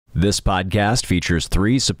This podcast features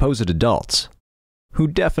three supposed adults who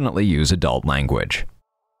definitely use adult language.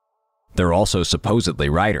 They're also supposedly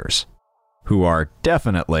writers who are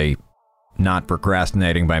definitely not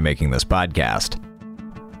procrastinating by making this podcast.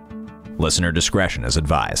 Listener discretion is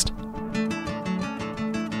advised.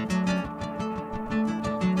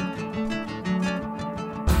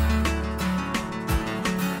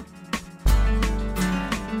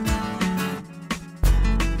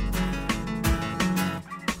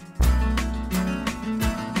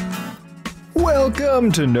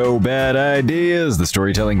 Welcome to No Bad Ideas, the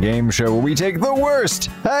storytelling game show where we take the worst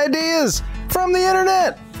ideas from the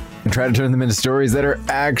internet and try to turn them into stories that are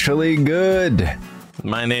actually good.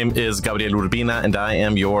 My name is Gabriel Urbina, and I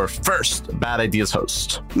am your first Bad Ideas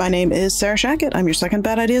host. My name is Sarah Shackett. I'm your second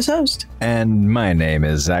Bad Ideas host. And my name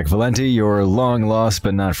is Zach Valenti, your long lost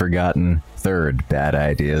but not forgotten third Bad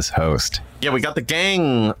Ideas host. Yeah, we got the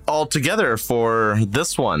gang all together for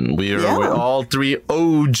this one. We're all three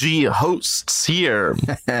OG hosts here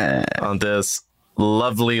on this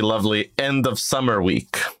lovely, lovely end of summer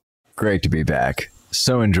week. Great to be back.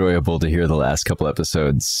 So enjoyable to hear the last couple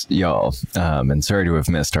episodes, y'all. And sorry to have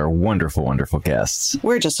missed our wonderful, wonderful guests.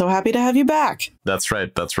 We're just so happy to have you back. That's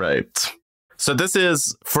right. That's right. So this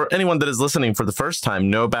is, for anyone that is listening for the first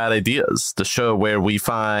time, No Bad Ideas, the show where we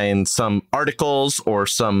find some articles or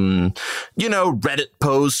some, Reddit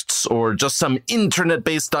posts or just some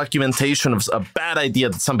internet-based documentation of a bad idea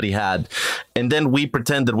that somebody had. And then we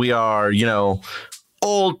pretend that we are,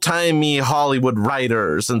 old-timey Hollywood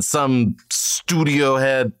writers and some studio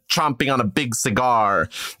head chomping on a big cigar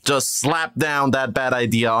just slap down that bad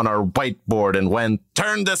idea on our whiteboard and went,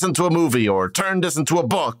 turn this into a movie or turn this into a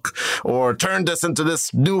book or turn this into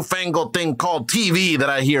this newfangled thing called TV that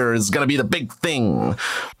I hear is going to be the big thing.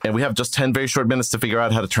 And we have just 10 very short minutes to figure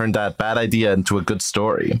out how to turn that bad idea into a good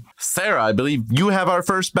story. Sarah, I believe you have our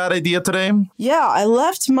first bad idea today. Yeah, I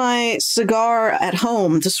left my cigar at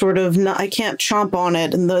home to sort of, I can't chomp on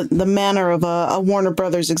it in the manner of a Warner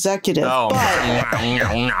Brothers executive. Oh,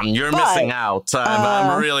 but you're missing out.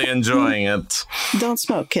 I'm really enjoying it. Don't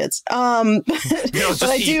smoke, kids. Just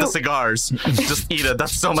eat the cigars. Just eat it.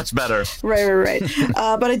 That's so much better. Right.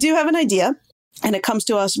 But I do have an idea. And it comes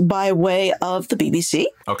to us by way of the BBC.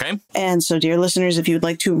 Okay. And so, dear listeners, if you would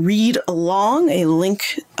like to read along, a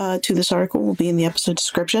link to this article will be in the episode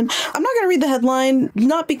description. I'm not going to read the headline,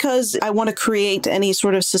 not because I want to create any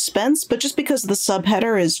sort of suspense, but just because the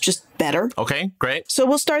subheader is just better. Okay, great. So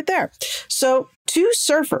we'll start there. So, two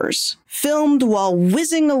surfers filmed while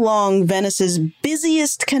whizzing along Venice's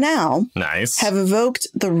busiest canal have evoked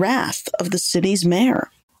the wrath of the city's mayor.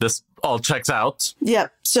 This all checks out. Yeah.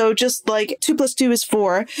 So just like 2 + 2 is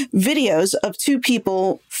 4, videos of two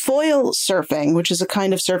people foil surfing, which is a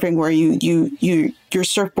kind of surfing where your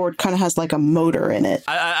surfboard kind of has like a motor in it.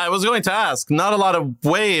 I was going to ask, not a lot of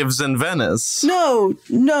waves in Venice. No,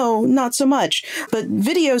 not so much. But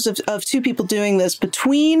videos of two people doing this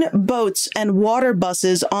between boats and water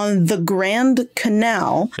buses on the Grand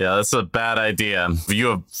Canal. Yeah, that's a bad idea. You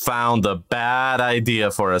have found a bad idea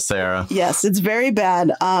for us, Sarah. Yes, it's very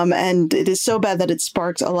bad. And it is so bad that it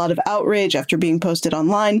sparked a lot of outrage after being posted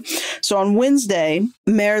online. So on Wednesday,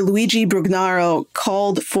 Mayor Luigi Brugnaro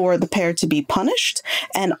called for the pair to be punished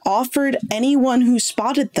and offered anyone who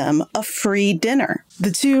spotted them a free dinner.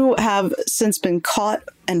 The two have since been caught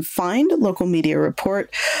and fined, local media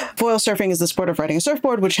report. Foil surfing is the sport of riding a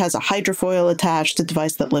surfboard, which has a hydrofoil attached, a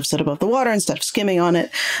device that lifts it above the water instead of skimming on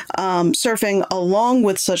it. Surfing, along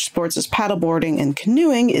with such sports as paddleboarding and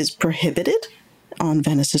canoeing, is prohibited on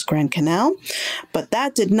Venice's Grand Canal. But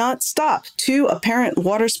that did not stop two apparent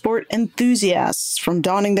water sport enthusiasts from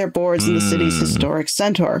donning their boards in the city's historic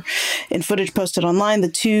center. In footage posted online,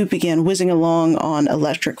 the two began whizzing along on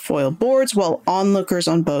electric foil boards while onlookers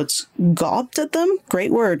on boats gawped at them.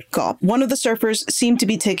 Great word, gawp. One of the surfers seemed to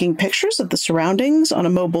be taking pictures of the surroundings on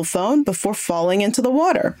a mobile phone before falling into the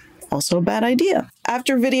water. Also a bad idea.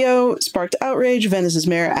 After video sparked outrage, Venice's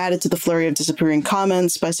mayor added to the flurry of disappearing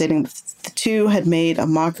comments by stating that the two had made a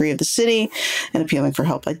mockery of the city and appealing for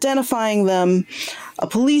help identifying them. A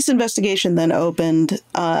police investigation then opened,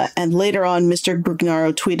 and later on, Mr.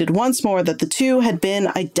 Brugnaro tweeted once more that the two had been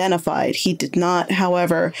identified. He did not,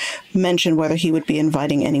 however, mention whether he would be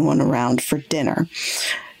inviting anyone around for dinner.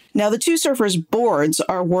 Now, the two surfers' boards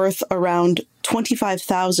are worth around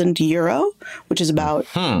 €25,000, which is about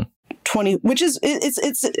which is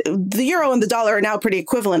it's the euro and the dollar are now pretty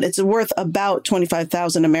equivalent. It's worth about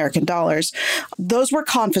 25,000 American dollars. Those were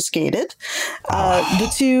confiscated.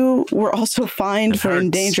 The two were also fined for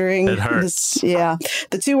endangering this. Yeah,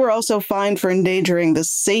 the two were also fined for endangering the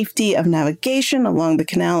safety of navigation along the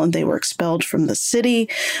canal, and they were expelled from the city.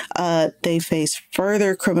 They face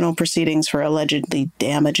further criminal proceedings for allegedly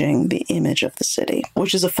damaging the image of the city,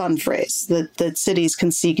 which is a fun phrase that cities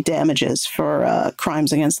can seek damages for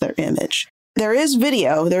crimes against their image. There is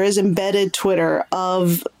video, there is embedded Twitter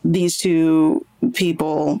of these two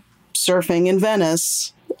people surfing in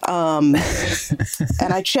Venice. And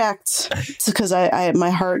I checked because my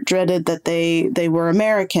heart dreaded that they were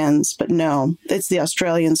Americans, but no, it's the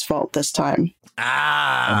Australians' fault this time.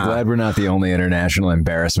 I'm glad we're not the only international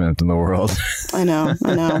embarrassment in the world. I know.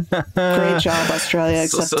 Great job, Australia,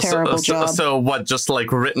 except terrible job. So what, just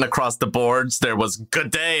like written across the boards, there was "Good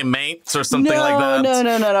day, mates" or something like that?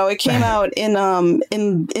 No. It came out in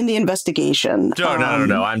the investigation. No.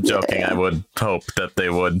 I'm joking. I would hope that they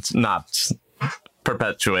would not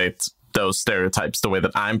perpetuate those stereotypes the way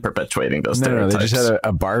that I'm perpetuating those stereotypes. No, they just had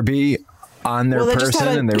a Barbie on their person,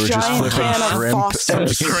 and they were just flipping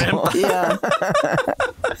shrimp. Yeah.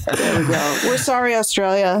 There we go. We're sorry,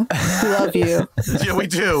 Australia. We love you. Yeah, we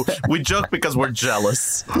do. We joke because we're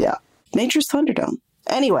jealous. Yeah. Nature's Thunderdome.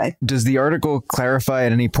 Anyway. Does the article clarify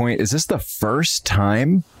at any point, is this the first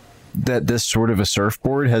time that this sort of a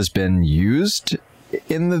surfboard has been used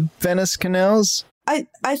in the Venice canals?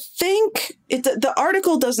 I think the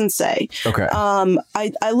article doesn't say. Okay.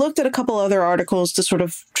 I looked at a couple other articles to sort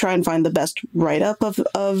of try and find the best write-up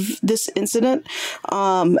of this incident.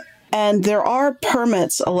 And there are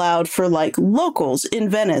permits allowed for like locals in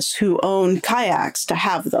Venice who own kayaks to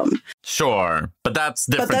have them. Sure, but that's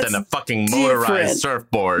different than a fucking motorized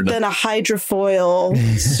surfboard. Than a hydrofoil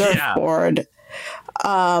surfboard,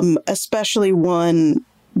 especially one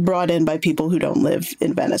brought in by people who don't live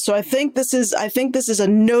in Venice. So I think this is a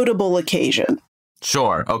notable occasion.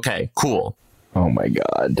 Sure. Okay, cool. Oh my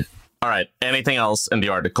God. All right. Anything else in the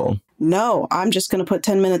article? No, I'm just going to put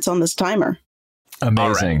 10 minutes on this timer.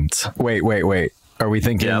 Amazing. Right. Wait. Are we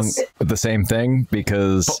thinking the same thing?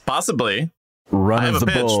 Because possibly. Run I have of a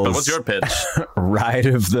the pitch, Bulls. But what's your pitch? Ride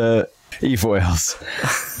of the e-foils.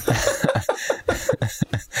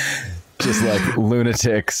 Just like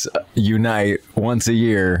lunatics unite once a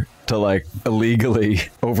year to like illegally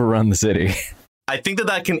overrun the city. I think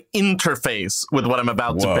that can interface with what I'm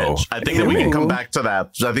about to pitch. I think that we can come back to that.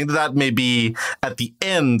 I think that may be at the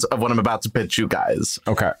end of what I'm about to pitch you guys.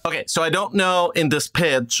 Okay. So I don't know in this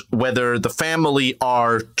pitch whether the family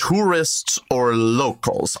are tourists or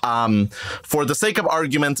locals. For the sake of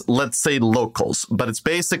argument, let's say locals. But it's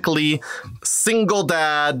basically single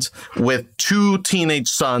dad with two teenage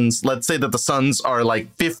sons. Let's say that the sons are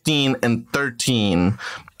like 15 and 13.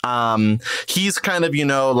 He's kind of,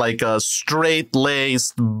 like a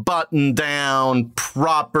straight-laced, button-down,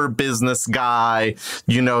 proper business guy.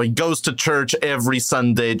 He goes to church every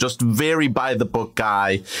Sunday, just very by-the-book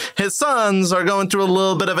guy. His sons are going through a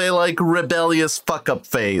little bit of a, rebellious fuck-up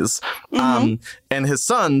phase. Mm-hmm. And his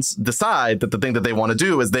sons decide that the thing that they want to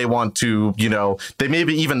do is they want to, they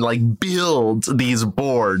maybe even, build these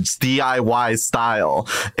boards, DIY style,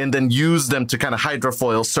 and then use them to kind of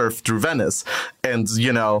hydrofoil surf through Venice. And,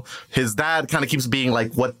 his dad kind of keeps being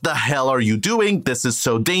like, what the hell are you doing? This is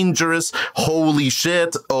so dangerous. Holy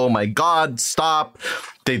shit. Oh my God. Stop.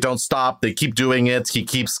 They don't stop. They keep doing it. He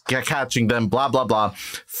keeps catching them, blah, blah, blah.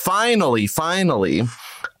 Finally,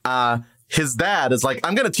 his dad is like,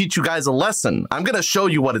 I'm going to teach you guys a lesson. I'm going to show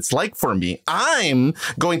you what it's like for me. I'm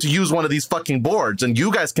going to use one of these fucking boards and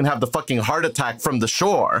you guys can have the fucking heart attack from the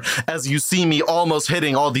shore as you see me almost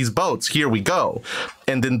hitting all these boats. Here we go.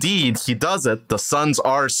 And indeed, he does it. The sons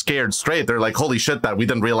are scared straight. They're like, holy shit, we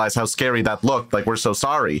didn't realize how scary that looked. Like, we're so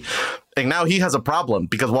sorry. And now he has a problem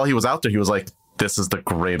because while he was out there, he was like, this is the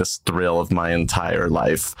greatest thrill of my entire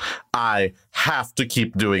life. I have to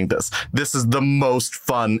keep doing this. This is the most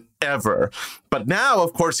fun ever. But now,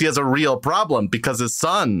 of course, he has a real problem because his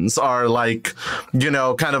sons are like,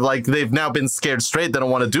 kind of like they've now been scared straight. They don't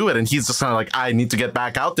want to do it. And he's just kind of like, I need to get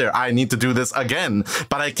back out there. I need to do this again.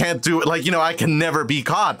 But I can't do it. I can never be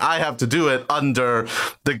caught. I have to do it under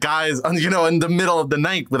the guys, in the middle of the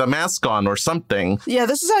night with a mask on or something. Yeah,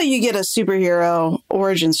 this is how you get a superhero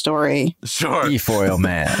origin story. Sure. E-foil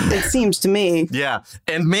man. It seems to me. Yeah.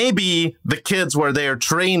 And maybe the kids where they're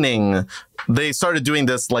training, they started doing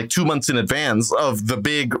this 2 months in advance of the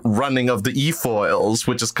big running of the e-foils,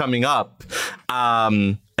 which is coming up.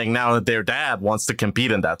 And And now their dad wants to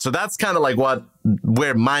compete in that. So that's kind of like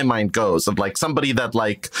where my mind goes, of like somebody that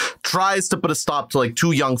like tries to put a stop to like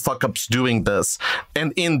two young fuck-ups doing this,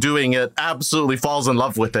 and in doing it absolutely falls in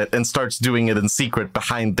love with it and starts doing it in secret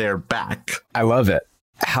behind their back. I love it.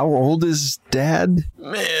 How old is Dad?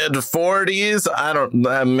 Mid 40s. I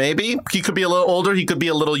don't maybe he could be a little older. He could be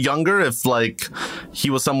a little younger if like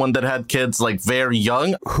he was someone that had kids like very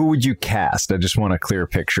young. Who would you cast? I just want a clear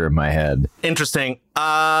picture in my head. Interesting.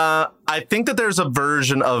 I think that there's a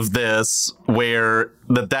version of this where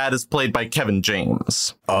the dad is played by Kevin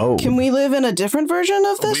James. Oh. Can we live in a different version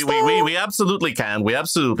of this? We absolutely can. We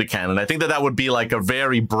absolutely can. And I think that would be like a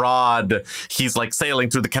very broad, he's like sailing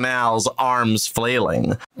through the canals, arms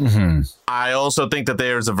flailing. Mm-hmm. I also think that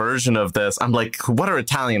there's a version of this. I'm like, what are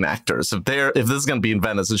Italian actors? If this is going to be in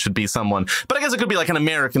Venice, it should be someone. But I guess it could be like an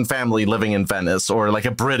American family living in Venice, or like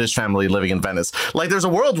a British family living in Venice. Like there's a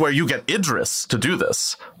world where you get Idris to do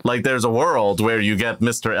this. Like there's a world where you get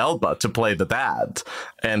Mr. Elba to play the dad.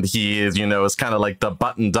 And he is, is kind of like the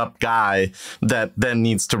buttoned up guy that then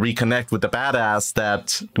needs to reconnect with the badass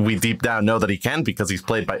that we deep down know that he can because he's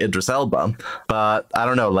played by Idris Elba. But I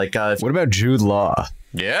don't know, like... what about Jude Law?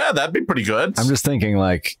 Yeah, that'd be pretty good. I'm just thinking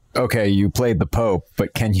like, okay, you played the Pope,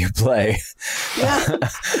 but can you play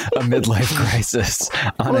a midlife crisis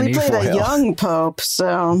on an he played E-foil? a young Pope,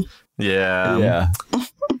 so... Yeah.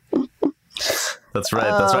 That's right.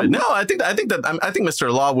 That's right. No, I think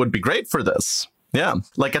Mr. Law would be great for this. Yeah.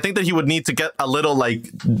 Like, I think that he would need to get a little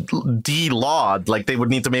like de-lawed. Like they would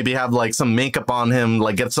need to maybe have like some makeup on him,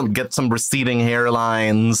 like get some receding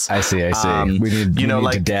hairlines. I see. We need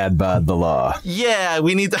to dad bod the Law. Yeah,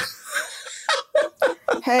 we need to.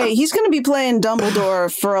 Hey, he's going to be playing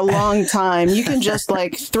Dumbledore for a long time. You can just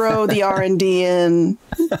like throw the R&D in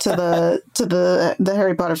to the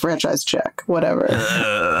Harry Potter franchise check, whatever.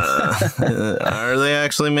 Are they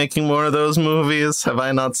actually making more of those movies? Have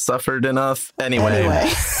I not suffered enough? Anyway.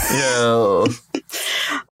 Yeah.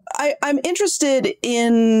 I'm interested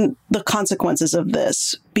in the consequences of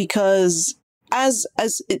this because as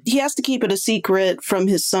he has to keep it a secret from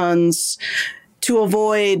his sons to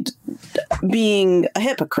avoid being a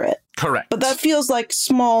hypocrite. Correct. But that feels like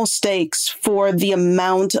small stakes for the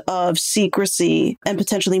amount of secrecy and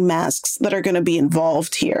potentially masks that are going to be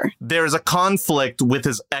involved here. There's a conflict with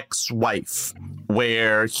his ex-wife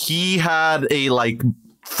where he had a like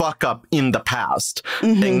fuck up in the past,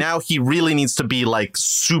 and now he really needs to be like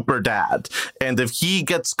super dad, and if he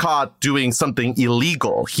gets caught doing something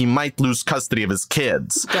illegal, he might lose custody of his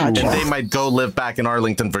kids. Gotcha. And they might go live back in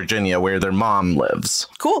Arlington, Virginia, where their mom lives.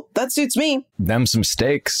 Cool, that suits me. Them some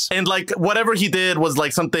stakes. And like whatever he did was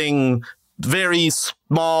like something very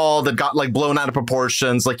small that got like blown out of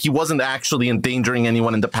proportions. Like he wasn't actually endangering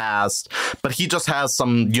anyone in the past, but he just has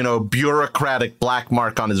some, bureaucratic black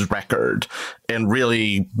mark on his record. And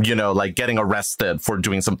really, like getting arrested for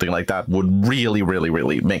doing something like that would really, really,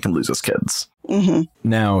 really make him lose his kids. Mm-hmm.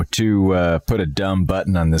 Now, to put a dumb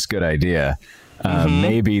button on this good idea,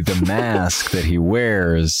 maybe the mask that he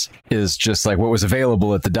wears is just like what was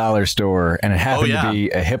available at the dollar store, and it happened to be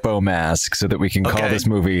a hippo mask, so that we can call this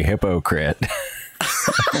movie Hypocrite.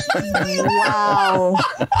 Wow.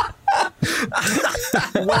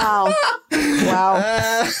 Wow.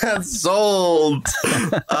 Sold.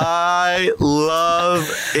 I love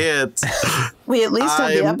it. We at least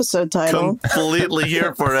have the episode title. Completely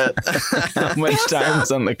here for it. How much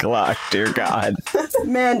time's on the clock, dear God?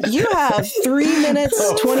 Man, you have 3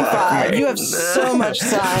 minutes 25. You have so much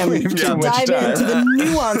time to dive into the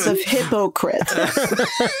nuance of hypocrite.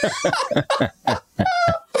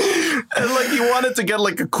 And like he wanted to get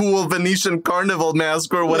like a cool Venetian carnival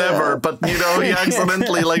mask or whatever, but he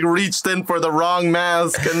accidentally like reached in for the wrong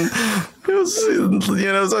mask, and it was so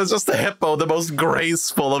it's just a hippo, the most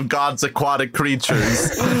graceful of God's aquatic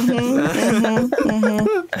creatures.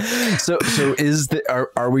 So is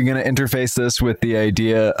are we going to interface this with the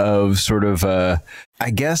idea of sort of I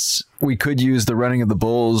guess we could use the running of the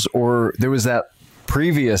bulls, or there was that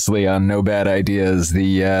previously on No Bad Ideas,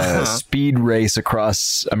 the speed race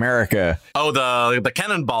across America. Oh, the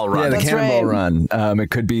Cannonball Run. Yeah, the Cannonball Run. It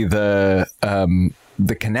could be the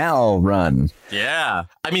Canal Run. Yeah.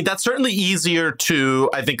 I mean, that's certainly easier to,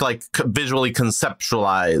 I think, like visually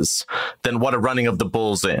conceptualize than what a running of the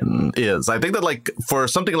bulls is. I think that like for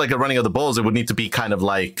something like a running of the bulls, it would need to be kind of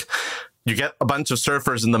like You get a bunch of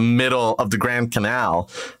surfers in the middle of the Grand Canal.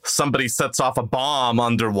 Somebody sets off a bomb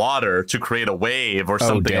underwater to create a wave or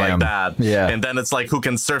something like that. Yeah. And then it's like who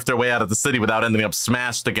can surf their way out of the city without ending up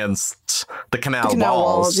smashed against the canal walls.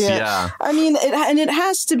 walls. Yeah. I mean, it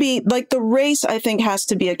has to be like the race, I think, has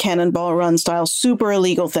to be a cannonball run style, super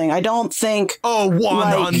illegal thing. I don't think. Oh,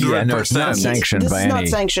 100%. It's not sanctioned this by is any. not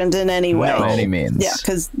sanctioned in any way. No, by any means. Yeah,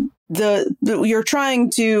 because you're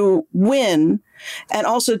trying to win and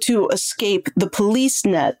also to escape the police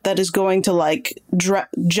net that is going to like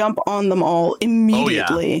jump on them all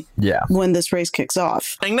immediately when this race kicks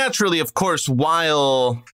off. And naturally, of course,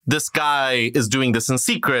 while this guy is doing this in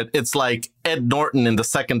secret, it's like Ed Norton in the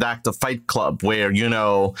second act of Fight Club, where, you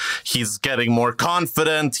know, he's getting more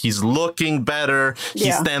confident, he's looking better,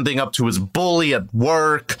 he's standing up to his bully at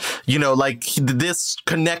work, you know, like this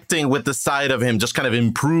connecting with the side of him just kind of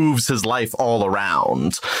improves his life all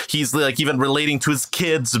around. He's like even relating to his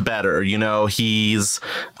kids better, you know, he's,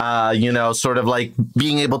 you know, sort of like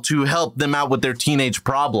being able to help them out with their teenage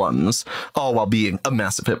problems, all while being a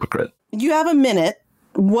massive hypocrite. You have a minute.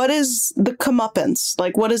 What is the comeuppance?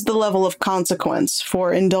 Like, what is the level of consequence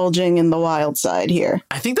for indulging in the wild side here?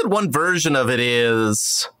 I think that one version of it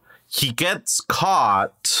is he gets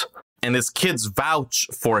caught and his kids vouch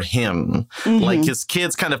for him. Like his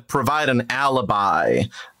kids kind of provide an alibi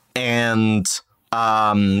and,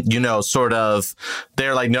 you know, sort of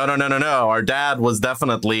they're like, no. Our dad was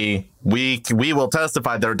definitely, we will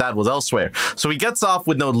testify that our dad was elsewhere. So he gets off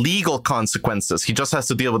with no legal consequences. He just has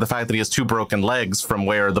to deal with the fact that he has 2 broken legs from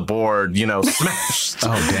where the board, you know, smashed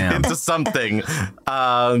into something.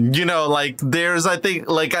 You know, like there's, I think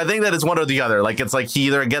that it's one or the other. Like it's like he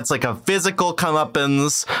either gets like a physical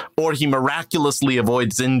comeuppance or he miraculously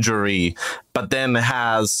avoids injury, but then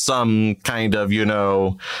has some kind of, you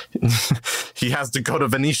know, he has to go to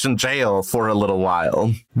Venetian jail for a little while.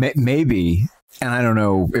 Maybe. And I don't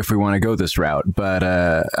know if we want to go this route, but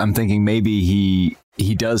I'm thinking maybe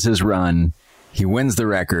he does his run, he wins the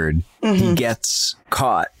record, he gets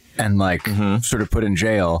caught and like sort of put in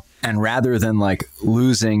jail. And rather than like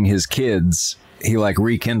losing his kids, he like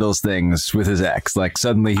rekindles things with his ex. Like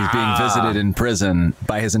suddenly he's being visited in prison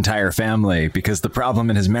by his entire family because the problem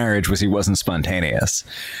in his marriage was he wasn't spontaneous.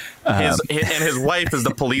 And his wife is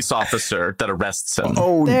the police officer that arrests him.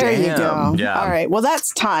 Oh, there damn. you go. Yeah. All right. Well,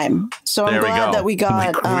 that's time. So I'm glad that we got.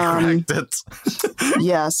 We cracked it.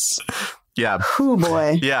 Yes. Yeah. Oh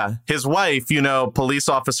boy. Yeah. His wife, you know, police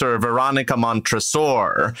officer Veronica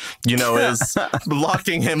Montresor, you know, is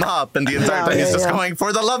locking him up, and the entire time he's just going,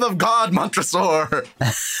 for the love of God, Montresor.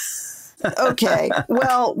 Okay.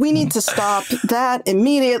 Well, we need to stop that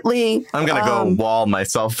immediately. I'm going to go wall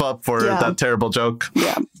myself up for that terrible joke.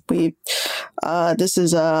 Yeah. This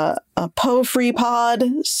is a Poe free pod.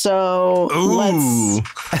 So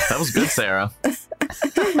that was good, Sarah.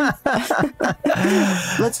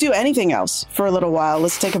 Let's do anything else for a little while.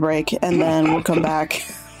 Let's take a break and then we'll come back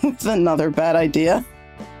with another bad idea.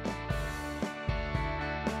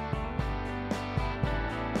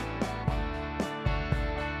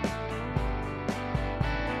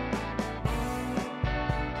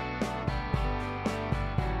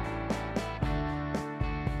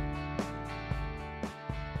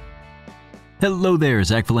 Hello there,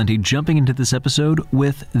 Zach Valenti jumping into this episode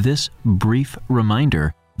with this brief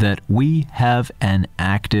reminder that we have an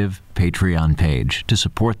active Patreon page to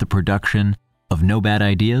support the production of No Bad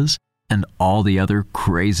Ideas and all the other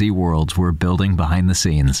crazy worlds we're building behind the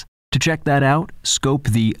scenes. To check that out, scope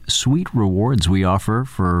the sweet rewards we offer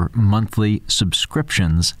for monthly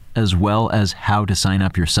subscriptions, as well as how to sign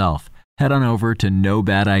up yourself. Head on over to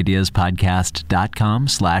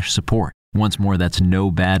nobadideaspodcast.com/support. Once more, that's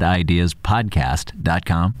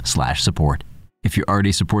nobadideaspodcast.com/support. If you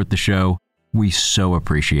already support the show, we so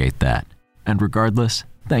appreciate that. And regardless,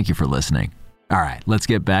 thank you for listening. All right, let's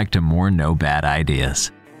get back to more No Bad Ideas.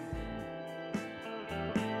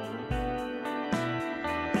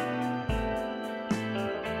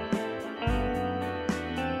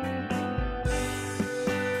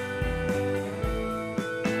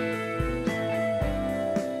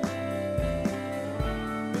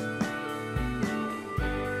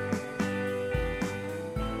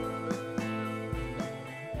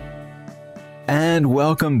 And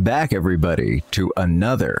welcome back, everybody, to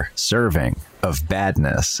another serving of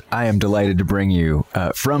badness. I am delighted to bring you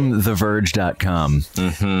from TheVerge.com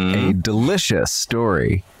a delicious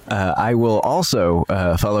story. I will also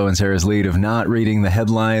follow in Sarah's lead of not reading the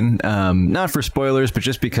headline, not for spoilers, but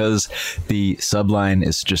just because the subline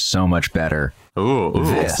is just so much better. Ooh.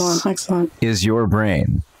 This Excellent. is your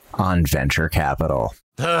brain on venture capital.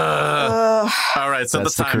 All right, set the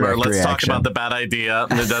That's the timer. correct Let's talk reaction. about the bad idea.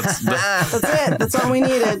 That's That's it. That's all we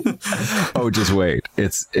needed. Oh, just wait.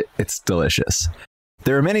 It's delicious.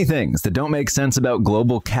 There are many things that don't make sense about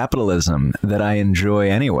global capitalism that I enjoy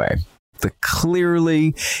anyway. The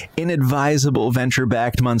clearly inadvisable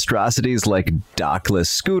venture-backed monstrosities like dockless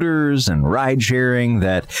scooters and ride-sharing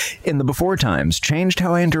that, in the before times, changed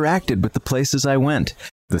how I interacted with the places I went.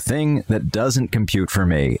 The thing that doesn't compute for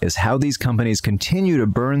me is how these companies continue to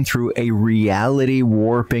burn through a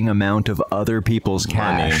reality-warping amount of other people's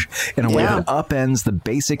cash in a way that upends the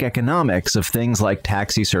basic economics of things like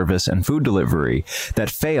taxi service and food delivery that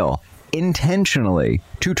fail intentionally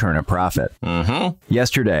to turn a profit.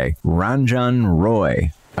 Yesterday, Ranjan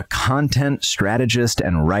Roy, a content strategist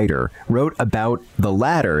and writer, wrote about the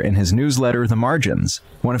latter in his newsletter, The Margins.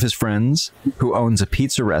 One of his friends, who owns a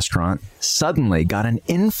pizza restaurant, suddenly got an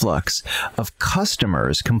influx of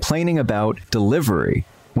customers complaining about delivery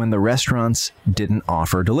when the restaurants didn't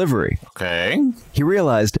offer delivery. okay. He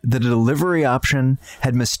realized that a delivery option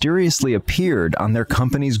had mysteriously appeared on their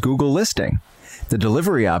company's Google listing. The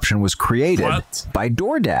delivery option was created What? by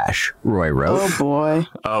DoorDash, Roy wrote. Oh boy.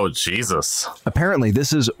 Oh, Jesus. Apparently,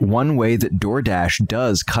 this is one way that DoorDash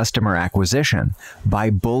does customer acquisition, by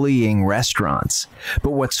bullying restaurants.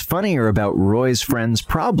 But what's funnier about Roy's friend's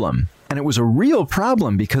problem, and it was a real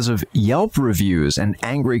problem because of Yelp reviews and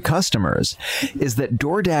angry customers, is that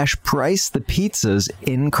DoorDash priced the pizzas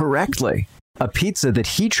incorrectly. A pizza that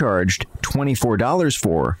he charged $24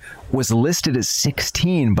 for was listed as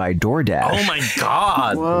 $16 by DoorDash. Oh, my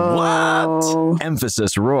God. What? Oh.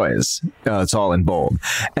 Emphasis Roy's. It's all in bold.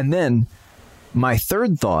 And then my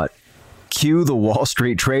third thought, cue the Wall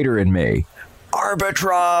Street trader in me.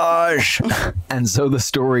 Arbitrage! And so the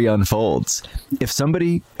story unfolds. If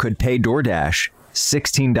somebody could pay DoorDash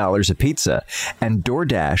 $16 a pizza, and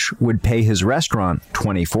DoorDash would pay his restaurant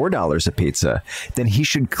 $24 a pizza, then he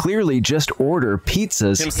should clearly just order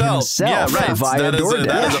pizzas himself Yeah, right. via DoorDash.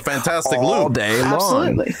 That is a fantastic all loop. day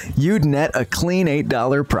long. Absolutely. You'd net a clean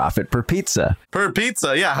 $8 profit per pizza. Per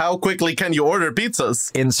pizza. Yeah. How quickly can you order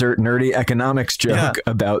pizzas? Insert nerdy economics joke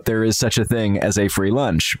about there is such a thing as a free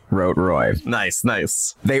lunch, wrote Roy. Nice,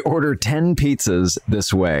 nice. They order 10 pizzas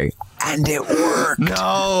this way, and it worked.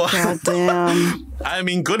 No. God damn. I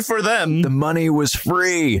mean, good for them. The money was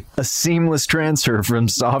free. A seamless transfer from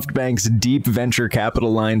SoftBank's deep venture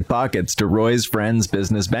capital lined pockets to Roy's friend's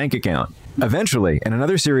business bank account. Eventually, in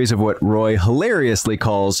another series of what Roy hilariously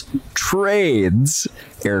calls trades,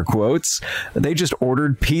 air quotes, they just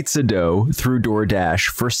ordered pizza dough through DoorDash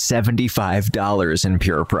for $75 in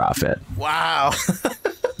pure profit. Wow.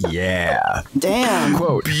 Yeah. Damn.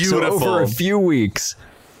 Quote, Beautiful. So over a few weeks,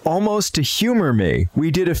 almost to humor me, we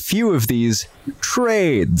did a few of these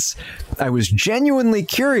trades. I was genuinely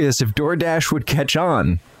curious if DoorDash would catch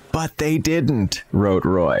on, but they didn't, wrote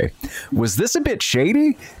Roy. Was this a bit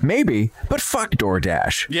shady? Maybe, but fuck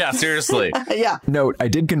DoorDash. Yeah, seriously. Yeah. Note, I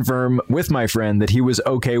did confirm with my friend that he was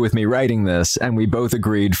okay with me writing this, and we both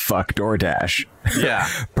agreed fuck DoorDash. Yeah.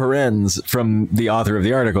 Parens from the author of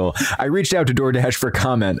the article. I reached out to DoorDash for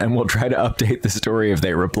comment, and we'll try to update the story if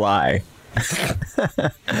they reply.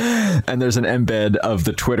 And there's an embed of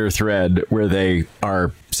the Twitter thread where they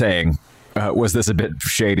are saying, was this a bit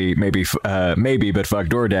shady? Maybe, but fuck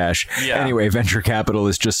DoorDash. Yeah. Anyway, venture capital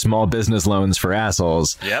is just small business loans for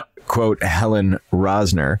assholes. Yep. Quote Helen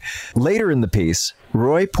Rosner. Later in the piece,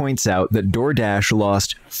 Roy points out that DoorDash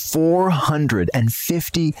lost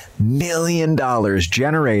 $450 million,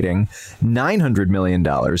 generating $900 million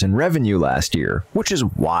in revenue last year, which is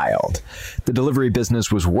wild. The delivery business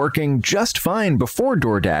was working just fine before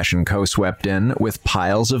DoorDash and co swept in with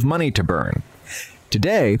piles of money to burn.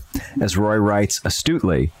 Today, as Roy writes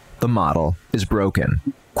astutely, the model is broken.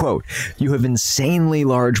 Quote, you have insanely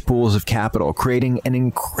large pools of capital, creating an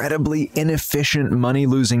incredibly inefficient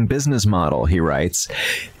money-losing business model, he writes.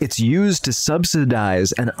 It's used to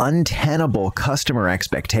subsidize an untenable customer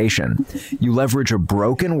expectation. You leverage a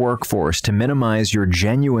broken workforce to minimize your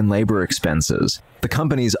genuine labor expenses. The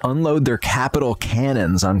companies unload their capital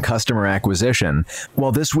cannons on customer acquisition,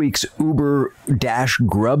 while this week's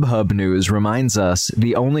Uber-Grubhub news reminds us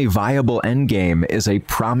the only viable endgame is a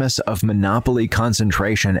promise of monopoly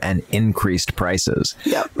concentration and increased prices.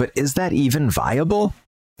 Yep. But is that even viable?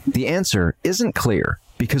 The answer isn't clear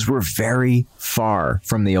because we're very far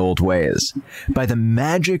from the old ways. By the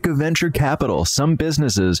magic of venture capital, some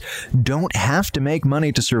businesses don't have to make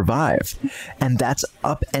money to survive, and that's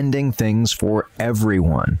upending things for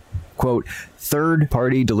everyone. Quote,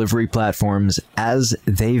 third-party delivery platforms as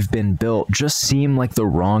they've been built just seem like the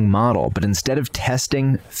wrong model, but instead of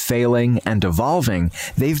testing, failing, and evolving,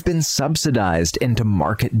 they've been subsidized into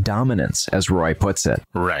market dominance, as Roy puts it.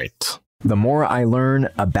 Right. The more I learn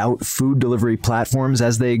about food delivery platforms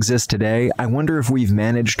as they exist today, I wonder if we've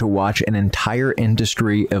managed to watch an entire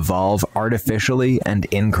industry evolve artificially and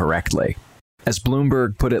incorrectly. As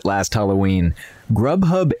Bloomberg put it last Halloween,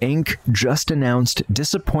 Grubhub Inc. just announced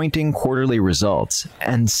disappointing quarterly results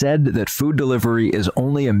and said that food delivery is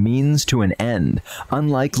only a means to an end,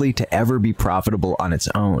 unlikely to ever be profitable on its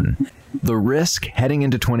own. The risk heading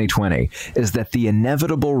into 2020 is that the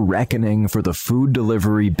inevitable reckoning for the food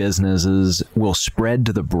delivery businesses will spread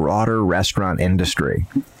to the broader restaurant industry.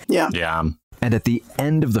 Yeah. Yeah. And at the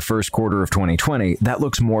end of the first quarter of 2020, that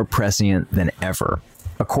looks more prescient than ever.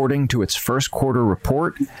 According to its first quarter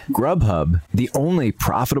report, Grubhub, the only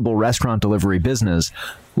profitable restaurant delivery business,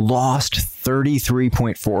 lost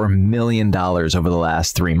 $33.4 million over the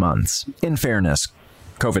last 3 months. In fairness,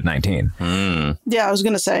 COVID-19. Yeah, I was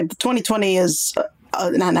going to say 2020 is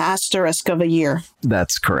an asterisk of a year.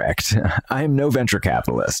 That's correct. I am no venture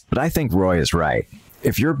capitalist, but I think Roy is right.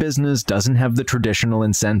 If your business doesn't have the traditional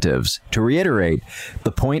incentives, to reiterate,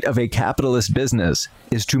 the point of a capitalist business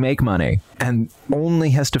is to make money and only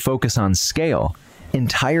has to focus on scale,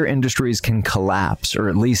 entire industries can collapse or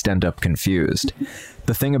at least end up confused.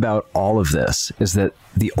 The thing about all of this is that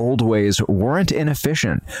the old ways weren't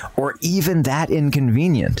inefficient or even that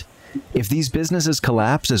inconvenient. If these businesses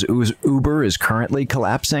collapse as Uber is currently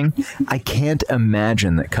collapsing, I can't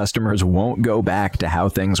imagine that customers won't go back to how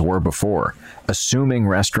things were before, assuming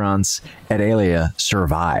restaurants at Alia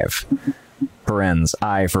survive. Parens,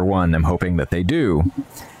 I, for one, am hoping that they do.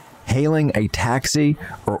 Hailing a taxi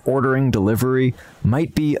or ordering delivery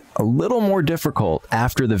might be a little more difficult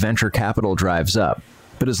after the venture capital drives up.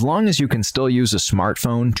 But as long as you can still use a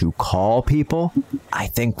smartphone to call people, I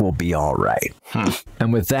think we'll be all right.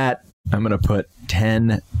 And with that, I'm going to put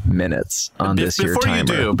 10 minutes on this here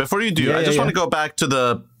timer. Before you do, I just want to go back to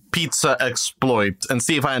the pizza exploit and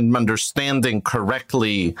see if I'm understanding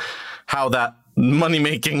correctly how that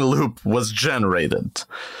money-making loop was generated.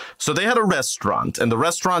 So they had a restaurant, and the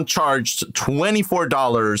restaurant charged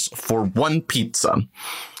 $24 for one pizza.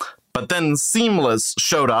 But then Seamless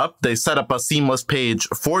showed up. They set up a Seamless page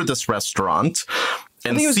for this restaurant.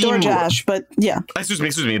 And I think it was DoorDash, but yeah. Excuse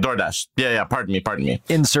me, DoorDash. Yeah, pardon me.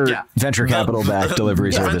 Insert venture capital-backed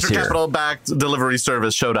delivery service here. Venture capital-backed delivery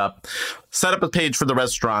service showed up, set up a page for the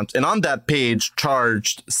restaurant, and on that page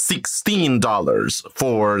charged $16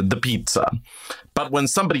 for the pizza. But when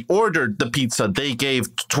somebody ordered the pizza, they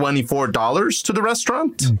gave $24 to the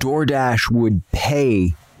restaurant? DoorDash would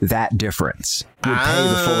pay that difference, would pay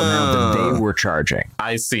the full amount that they were charging.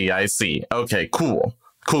 I see. Okay, cool.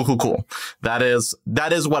 That is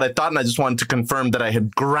what I thought, and I just wanted to confirm that I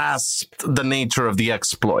had grasped the nature of the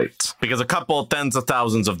exploit. Because a couple tens of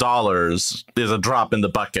thousands of dollars is a drop in the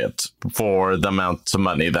bucket for the amount of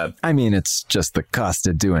money that... I mean, it's just the cost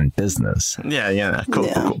of doing business. Yeah.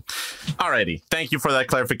 Cool. Alrighty. Thank you for that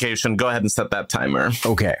clarification. Go ahead and set that timer.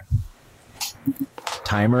 Okay.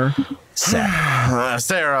 Timer set.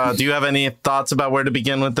 Sarah, do you have any thoughts about where to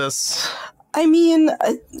begin with this? I mean,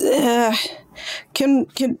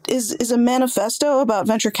 is a manifesto about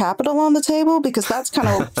venture capital on the table? Because that's kind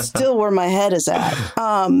of still where my head is at.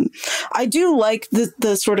 I do like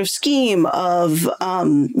the sort of scheme of,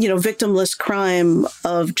 victimless crime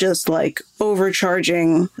of just like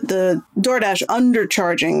overcharging, the DoorDash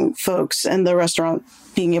undercharging folks and the restaurant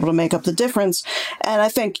being able to make up the difference. And I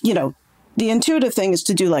think, the intuitive thing is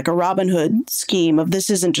to do like a Robin Hood scheme of this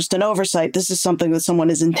isn't just an oversight. This is something that someone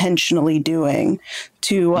is intentionally doing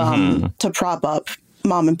to prop up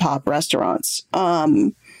mom and pop restaurants.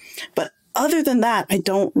 But other than that, I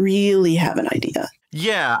don't really have an idea.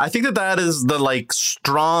 Yeah, I think that is the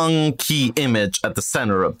strong key image at the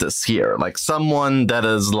center of this here. Like someone that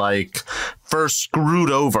is first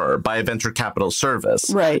screwed over by a venture capital service.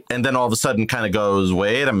 Right. And then all of a sudden kind of goes,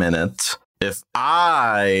 wait a minute, if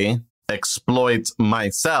I exploit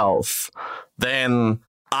myself, then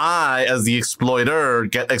I, as the exploiter,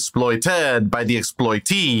 get exploited by the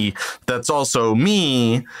exploitee. That's also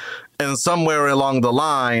me. And somewhere along the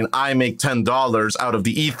line, I make $10 out of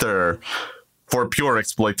the ether for pure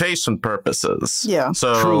exploitation purposes. Yeah.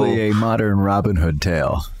 So truly a modern Robin Hood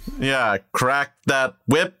tale. Yeah, crack that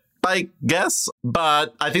whip, I guess.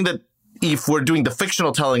 But I think that if we're doing the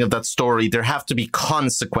fictional telling of that story, there have to be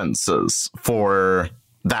consequences for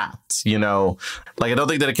that, you know? Like, I don't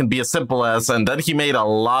think that it can be as simple as, and then he made a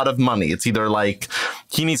lot of money. It's either like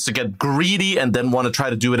he needs to get greedy and then want to try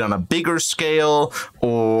to do it on a bigger scale,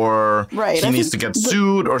 or he needs to get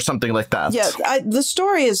sued or something like that. Yeah, the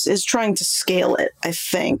story is trying to scale it, I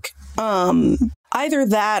think. Either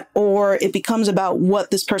that, or it becomes about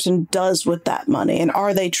what this person does with that money, and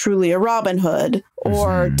are they truly a Robin Hood,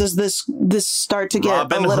 or does this start to get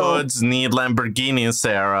Robin a little... Hoods need Lamborghinis,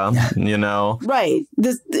 Sarah, you know? Right.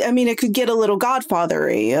 It could get a little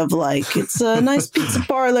Godfather-y of like, it's a nice pizza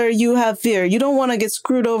parlor, you have fear. You don't want to get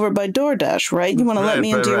screwed over by DoorDash, right? You want to let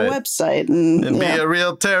me into your website. It'd be a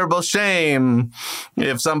real terrible shame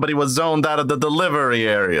if somebody was zoned out of the delivery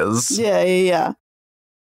areas. Yeah.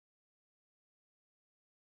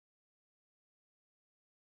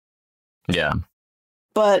 Yeah.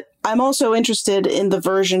 But I'm also interested in the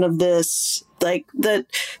version of this, like the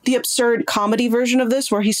absurd comedy version of this,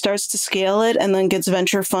 where he starts to scale it and then gets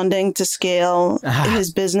venture funding to scale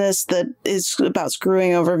his business that is about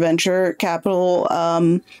screwing over venture capital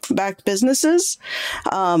backed businesses.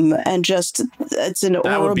 And just, it's an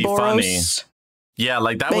that would be funny. Yeah,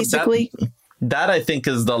 like that basically. That I think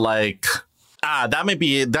is the like, that may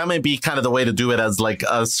be kind of the way to do it, as like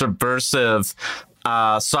a subversive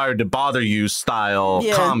sorry to bother you style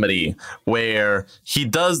comedy, where he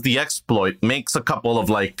does the exploit, makes a couple of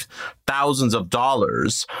like thousands of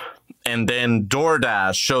dollars, and then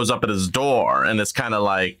DoorDash shows up at his door and it's kind of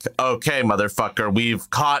like, okay, motherfucker, we've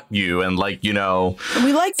caught you, and like, you know,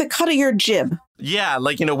 we like the cut of your jib. Yeah,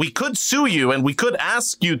 like, you know, we could sue you and we could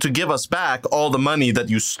ask you to give us back all the money that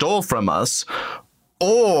you stole from us,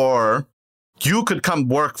 or you could come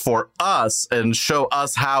work for us and show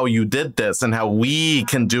us how you did this and how we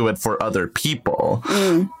can do it for other people.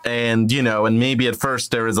 And, you know, and maybe at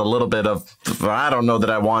first there is a little bit of, I don't know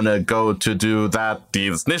that I want to go to do that.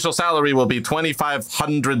 The initial salary will be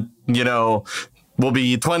 $2,500, you know, will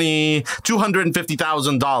be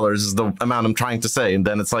 $250,000 is the amount I'm trying to say. And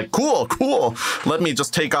then it's like, cool. Let me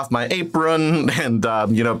just take off my apron and,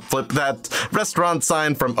 you know, flip that restaurant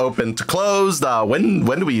sign from open to closed. When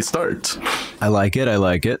do we start? I like it.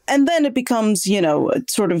 And then it becomes, you know,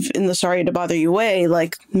 sort of in the sorry to bother you way,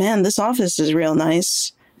 like, man, this office is real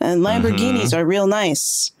nice. And Lamborghinis are real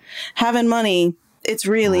nice. Having money, it's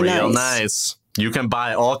really nice. Real nice. You can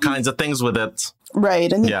buy all kinds of things with it.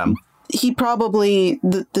 Right. And he probably,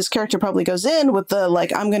 this character probably goes in with the,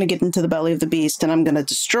 like, I'm going to get into the belly of the beast and I'm going to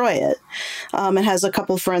destroy it. And has a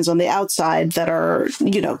couple of friends on the outside that are,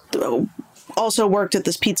 you know, also worked at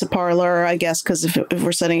this pizza parlor, I guess, because if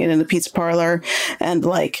we're setting it in a pizza parlor, and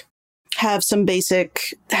like have some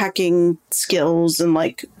basic hacking skills and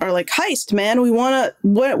like are like, heist, man, we want to,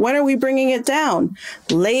 when are we bringing it down?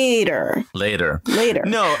 Later.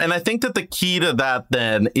 No, and I think that the key to that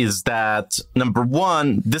then is that, number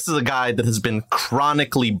one, this is a guy that has been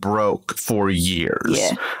chronically broke for years.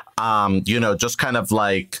 You know, just kind of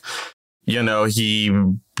like, you know, he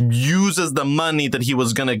uses the money that he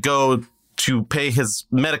was going to go to pay his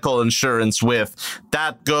medical insurance with,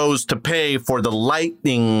 that goes to pay for the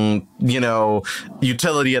lightning, you know,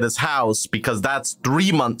 utility at his house, because that's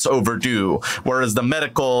 3 months overdue, whereas the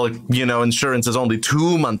medical, you know, insurance is only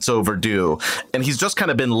 2 months overdue. And he's just kind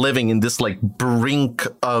of been living in this like brink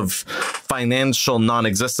of financial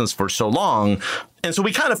non-existence for so long. And so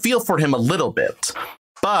we kind of feel for him a little bit.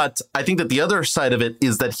 But I think that the other side of it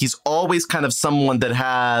is that he's always kind of someone that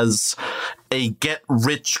has a get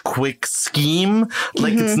rich quick scheme.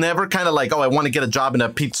 Like it's never kind of like, oh, I want to get a job in a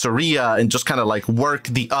pizzeria and just kind of like work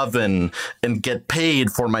the oven and get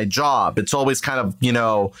paid for my job. It's always kind of, you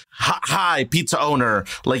know, hi, pizza owner,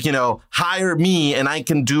 like, you know, hire me and I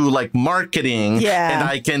can do like marketing and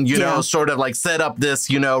I can, you know, sort of like set up this,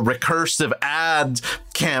 you know, recursive ad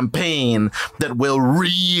campaign that will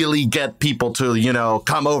really get people to, you know,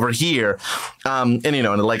 come over here. And, you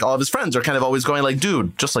know, and like all of his friends are kind of always going like,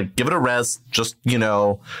 dude, just like give it a rest. Just, you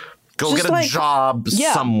know, go get a job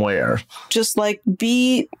somewhere. Just like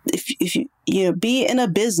if you know, be in a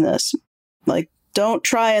business, like don't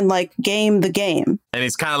try and like game the game. And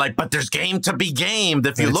he's kind of like, but there's game to be gamed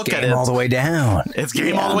if you look at it. All the way down. It's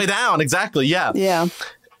game all the way down. Exactly. Yeah. Yeah.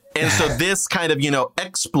 And so this kind of, you know,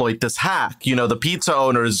 exploit, this hack, you know, the pizza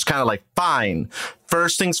owner is kind of like, fine,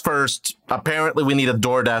 first things first, apparently we need a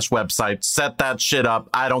DoorDash website, set that shit up.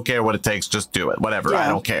 I don't care what it takes. Just do it. Whatever. I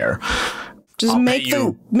don't care. Just make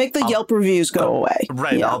the Yelp reviews go away.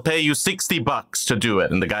 Right. Yeah. I'll pay you $60 to do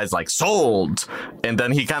it. And the guy's like, sold. And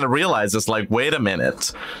then he kind of realizes like, wait a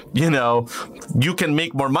minute, you know, you can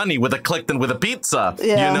make more money with a click than with a pizza.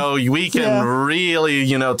 Yeah. You know, we can really,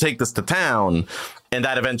 you know, take this to town. And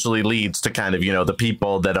that eventually leads to kind of, the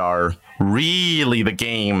people that are really the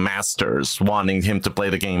game masters wanting him to play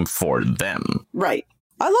the game for them. Right.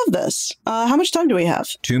 I love this. How much time do we have?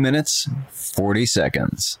 2 minutes, 40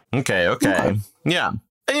 seconds. Okay. Yeah.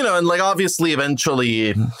 And, and like, obviously,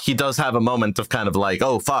 eventually, he does have a moment of kind of like,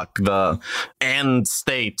 oh, fuck, the end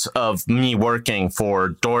state of me working for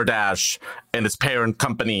DoorDash and its parent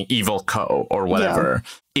company, Evil Co. or whatever,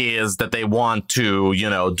 is that they want to,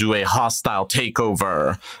 do a hostile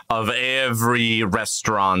takeover of every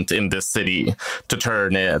restaurant in this city to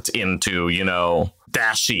turn it into,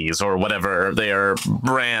 Dashies or whatever their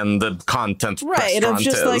branded content right of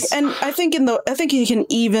just is. like, and I think you can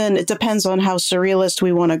even, it depends on how surrealist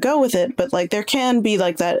we want to go with it, but like there can be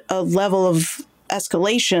like that a level of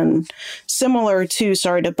escalation similar to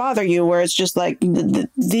Sorry to Bother You, where it's just like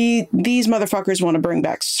these motherfuckers want to bring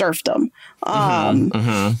back serfdom.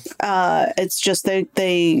 It's just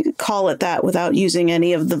they call it that without using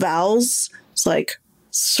any of the vowels. It's like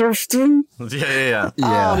serfdom. Yeah.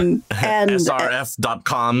 And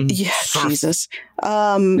srf.com. Yeah, Surf. Jesus.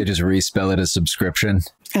 They just respell it as subscription.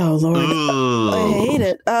 Oh Lord, Ooh. I hate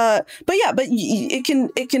it. But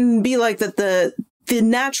it can be like that. The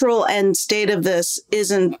natural end state of this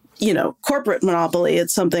isn't, corporate monopoly.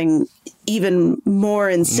 It's something even more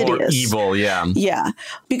insidious, more evil. Yeah. Yeah,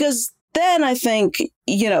 because then I think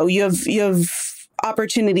you have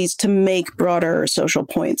opportunities to make broader social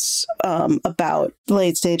points about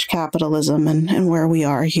late stage capitalism and where we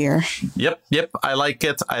are here. Yep. I like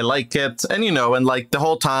it. And, and like the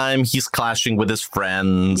whole time he's clashing with his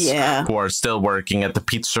friends who are still working at the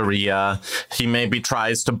pizzeria. He maybe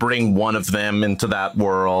tries to bring one of them into that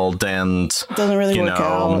world and doesn't really work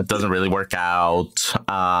out. It doesn't really work out.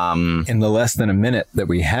 In the less than a minute that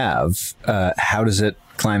we have, how does it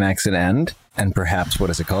climax and end? And perhaps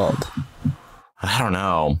what is it called? I don't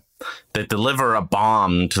know. They deliver a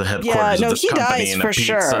bomb to the headquarters of this company dies and for a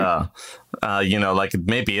pizza. Sure. Like it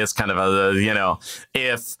maybe is kind of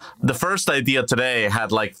if the first idea today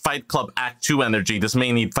had like Fight Club Act 2 energy, this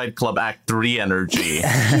may need Fight Club Act 3 energy.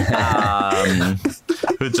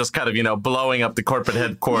 Who's just kind of, blowing up the corporate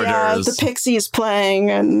headquarters. Yeah, the Pixie is playing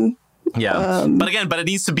and... Yeah, but it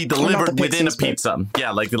needs to be delivered within a pizza. But... Yeah,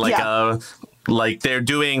 like they're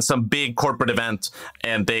doing some big corporate event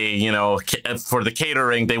and they, for the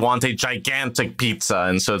catering, they want a gigantic pizza.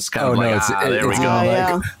 And so it's kind of there we go.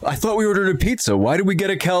 Like, I thought we ordered a pizza. Why did we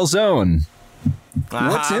get a calzone?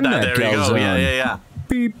 What's in that calzone? Yeah.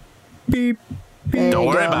 Beep, beep, beep. Don't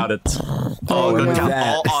worry about it. All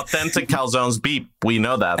authentic calzones beep. We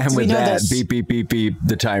know that. And with that, beep, beep, beep, beep,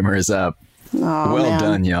 the timer is up. Oh, well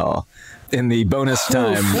done, y'all. In the bonus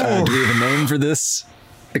time, do we have a name for this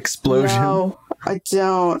explosion? No, I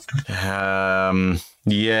don't.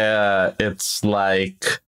 Yeah, it's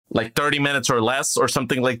like 30 minutes or less or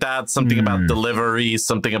something like that. Something about delivery,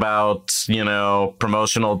 something about,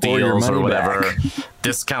 promotional deals or whatever. Back.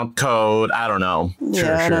 Discount code. I don't know.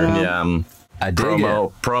 Yeah, I don't know. Yeah. I dig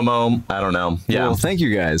promo. I don't know. Yeah. Well, thank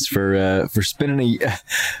you guys for spinning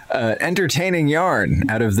a entertaining yarn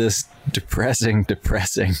out of this depressing.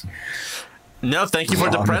 No, thank you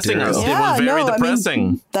for depressing us. Yeah, it was very depressing. I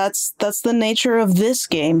mean, that's the nature of this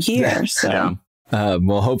game here. So. Yeah.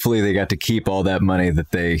 Well, hopefully they got to keep all that money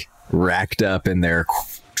that they racked up in their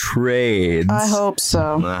trades. I hope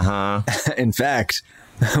so. In fact,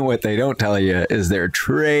 what they don't tell you is they're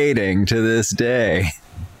trading to this day.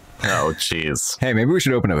 Oh, jeez. Hey, maybe we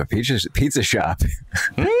should open up a pizza shop.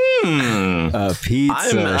 A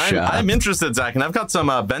pizza shop. I'm interested, Zach, and I've got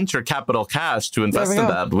some venture capital cash to invest in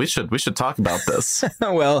that. We should talk about this.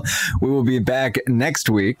 Well, we will be back next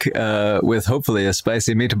week with hopefully a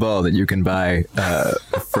spicy meatball that you can buy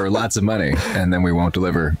for lots of money, and then we won't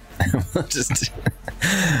deliver. We'll just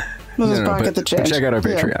pocket the change. Check out our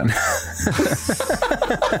Patreon.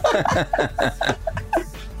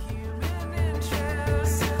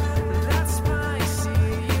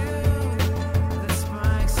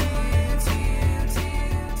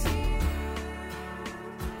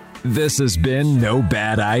 This has been No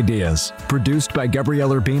Bad Ideas, produced by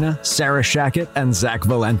Gabrielle Urbina, Sarah Shackett, and Zach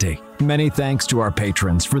Valenti. Many thanks to our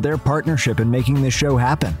patrons for their partnership in making this show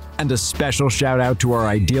happen. And a special shout out to our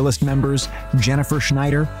Idealist members, Jennifer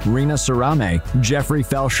Schneider, Rena Sarame, Jeffrey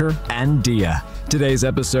Felsher, and Dia. Today's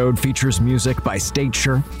episode features music by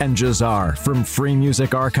Statesure and Jazar from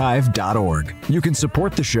freemusicarchive.org. You can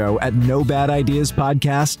support the show at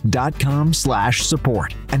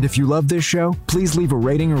nobadideaspodcast.com/support. And if you love this show, please leave a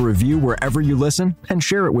rating or review wherever you listen and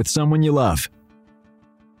share it with someone you love.